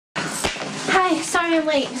Hi, sorry I'm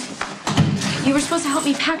late. You were supposed to help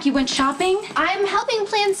me pack. You went shopping? I'm helping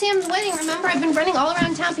plan Sam's wedding. Remember, I've been running all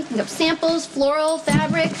around town picking up samples, floral,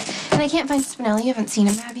 fabric, and I can't find Spinelli. You haven't seen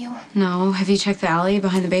him, have you? No. Have you checked the alley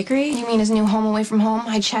behind the bakery? You mean his new home away from home?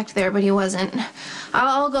 I checked there, but he wasn't.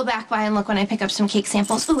 I'll go back by and look when I pick up some cake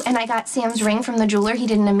samples. Ooh, and I got Sam's ring from the jeweler. He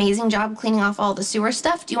did an amazing job cleaning off all the sewer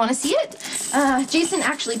stuff. Do you want to see it? Jason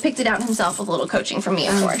actually picked it out himself with a little coaching from me,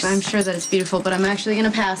 of course. I'm sure that it's beautiful, but I'm actually going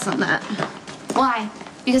to pass on that. Why?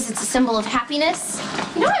 Because it's a symbol of happiness?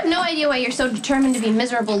 You know, I have no idea why you're so determined to be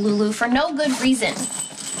miserable, Lulu, for no good reason.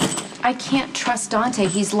 I can't trust Dante.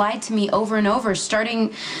 He's lied to me over and over,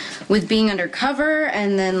 starting with being undercover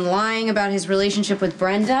and then lying about his relationship with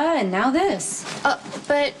Brenda, and now this.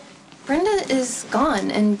 But Brenda is gone,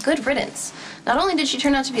 and good riddance. Not only did she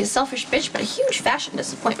turn out to be a selfish bitch, but a huge fashion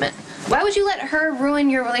disappointment. Why would you let her ruin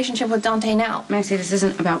your relationship with Dante now? Maxie, this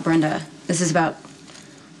isn't about Brenda. This is about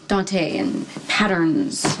Dante and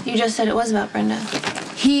patterns. You just said it was about Brenda.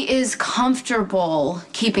 He is comfortable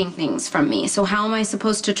keeping things from me, so how am I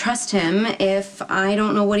supposed to trust him if I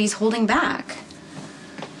don't know what he's holding back?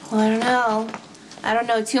 Well, I don't know. I don't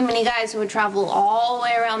know too many guys who would travel all the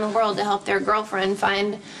way around the world to help their girlfriend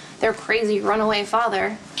find their crazy runaway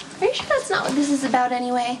father. Are you sure that's not what this is about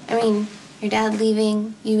anyway? I mean, your dad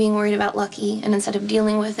leaving, you being worried about Lucky, and instead of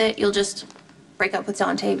dealing with it, you'll just break up with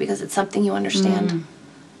Dante because it's something you understand.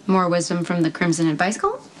 More wisdom from the Crimson Advice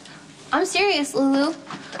Column? I'm serious, Lulu.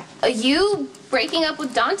 You breaking up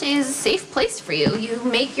with Dante is a safe place for you. You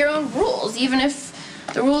make your own rules, even if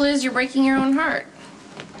the rule is you're breaking your own heart.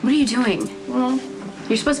 What are you doing? Well,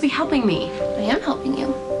 You're supposed to be helping me. I am helping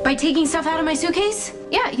you. By taking stuff out of my suitcase?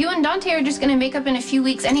 Yeah, you and Dante are just gonna make up in a few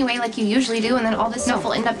weeks anyway, like you usually do, and then all this stuff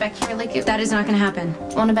will end up back here like you... That is not gonna happen.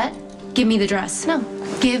 Wanna bet? Give me the dress. No.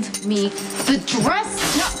 Give me the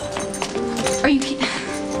dress! No! Are you kidding?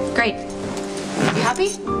 Great. You happy?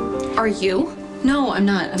 Are you? No, I'm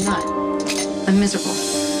not. I'm miserable.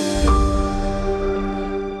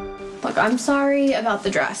 Look, I'm sorry about the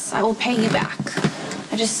dress. I will pay you back.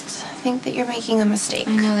 I just think that you're making a mistake.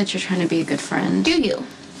 I know that you're trying to be a good friend. Do you?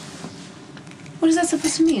 What is that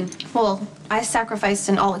supposed to mean? Well, I sacrificed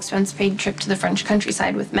an all-expense-paid trip to the French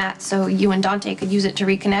countryside with Matt so you and Dante could use it to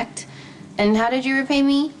reconnect. And how did you repay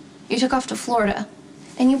me? You took off to Florida.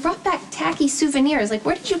 And you brought back tacky souvenirs. Like,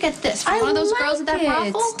 where did you get this? From one of those girls at that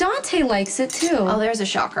brothel? Dante likes it, too. Oh, there's a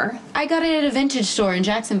shocker. I got it at a vintage store in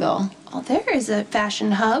Jacksonville. Oh, there is a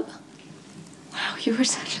fashion hub. Wow, you were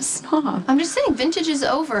such a snob. I'm just saying, vintage is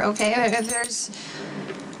over, okay? There's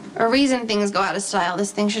a reason things go out of style.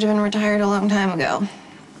 This thing should have been retired a long time ago.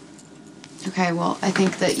 Okay, well, I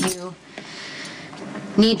think that you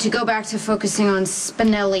need to go back to focusing on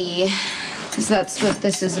Spinelli, because that's what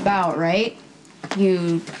this is about, right?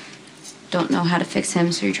 You don't know how to fix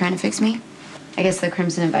him, so you're trying to fix me? I guess the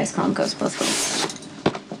Crimson Advice column goes both ways.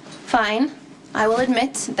 Fine. I will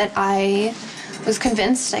admit that I was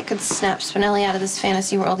convinced I could snap Spinelli out of this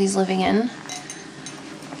fantasy world he's living in.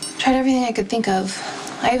 Tried everything I could think of.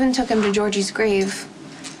 I even took him to Georgie's grave.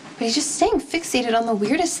 But he's just staying fixated on the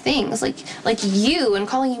weirdest things, like you and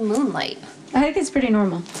calling you Moonlight. I think it's pretty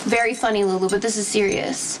normal. Very funny, Lulu, but this is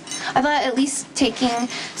serious. I thought at least taking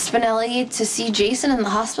Spinelli to see Jason in the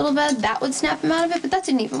hospital bed, that would snap him out of it, but that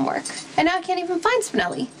didn't even work. And now I can't even find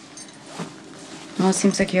Spinelli. Well, it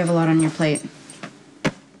seems like you have a lot on your plate.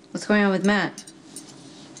 What's going on with Matt?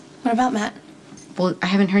 What about Matt? Well, I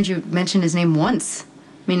haven't heard you mention his name once.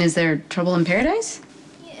 I mean, is there trouble in paradise?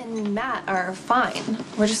 He and Matt are fine.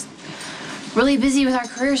 We're just really busy with our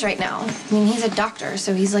careers right now. I mean, he's a doctor,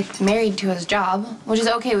 so he's like married to his job, which is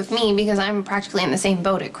okay with me because I'm practically in the same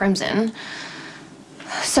boat at Crimson.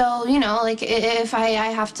 So, you know, like if I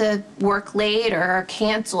have to work late or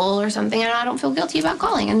cancel or something, I don't feel guilty about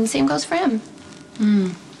calling, and the same goes for him.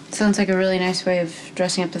 Sounds like a really nice way of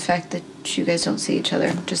dressing up the fact that you guys don't see each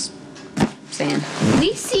other. Just saying.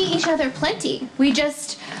 We see each other plenty. We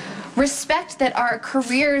just respect that our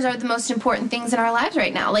careers are the most important things in our lives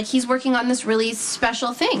right now. Like, he's working on this really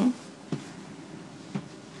special thing.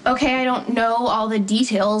 Okay, I don't know all the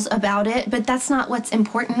details about it, but that's not what's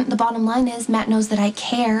important. The bottom line is Matt knows that I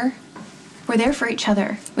care. We're there for each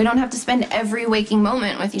other. We don't have to spend every waking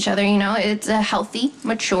moment with each other, you know? It's a healthy,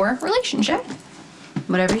 mature relationship.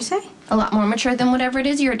 Whatever you say. A lot more mature than whatever it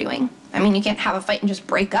is you're doing. I mean, you can't have a fight and just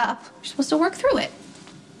break up. You're supposed to work through it.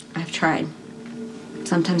 I've tried.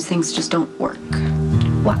 Sometimes things just don't work.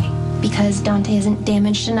 Why? Because Dante isn't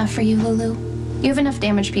damaged enough for you, Lulu? You have enough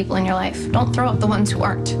damaged people in your life. Don't throw up the ones who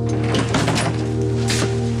aren't.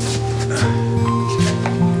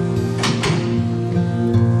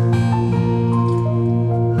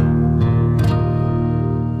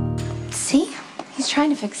 See? He's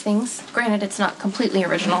trying to fix things. Granted, it's not completely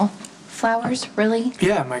original. Flowers, really?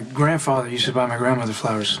 Yeah, my grandfather used to buy my grandmother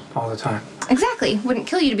flowers all the time. Exactly. Wouldn't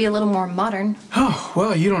kill you to be a little more modern. Oh,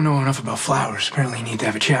 well, you don't know enough about flowers. Apparently you need to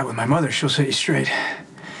have a chat with my mother. She'll set you straight.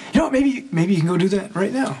 You know what, maybe you can go do that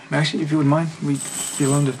right now. Maxie, if you wouldn't mind, we'd be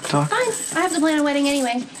alone to talk. Fine. I have to plan a wedding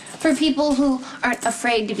anyway. For people who aren't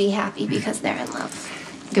afraid to be happy because they're in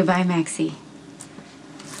love. Goodbye, Maxie.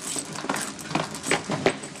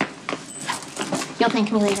 You'll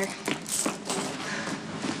thank me later.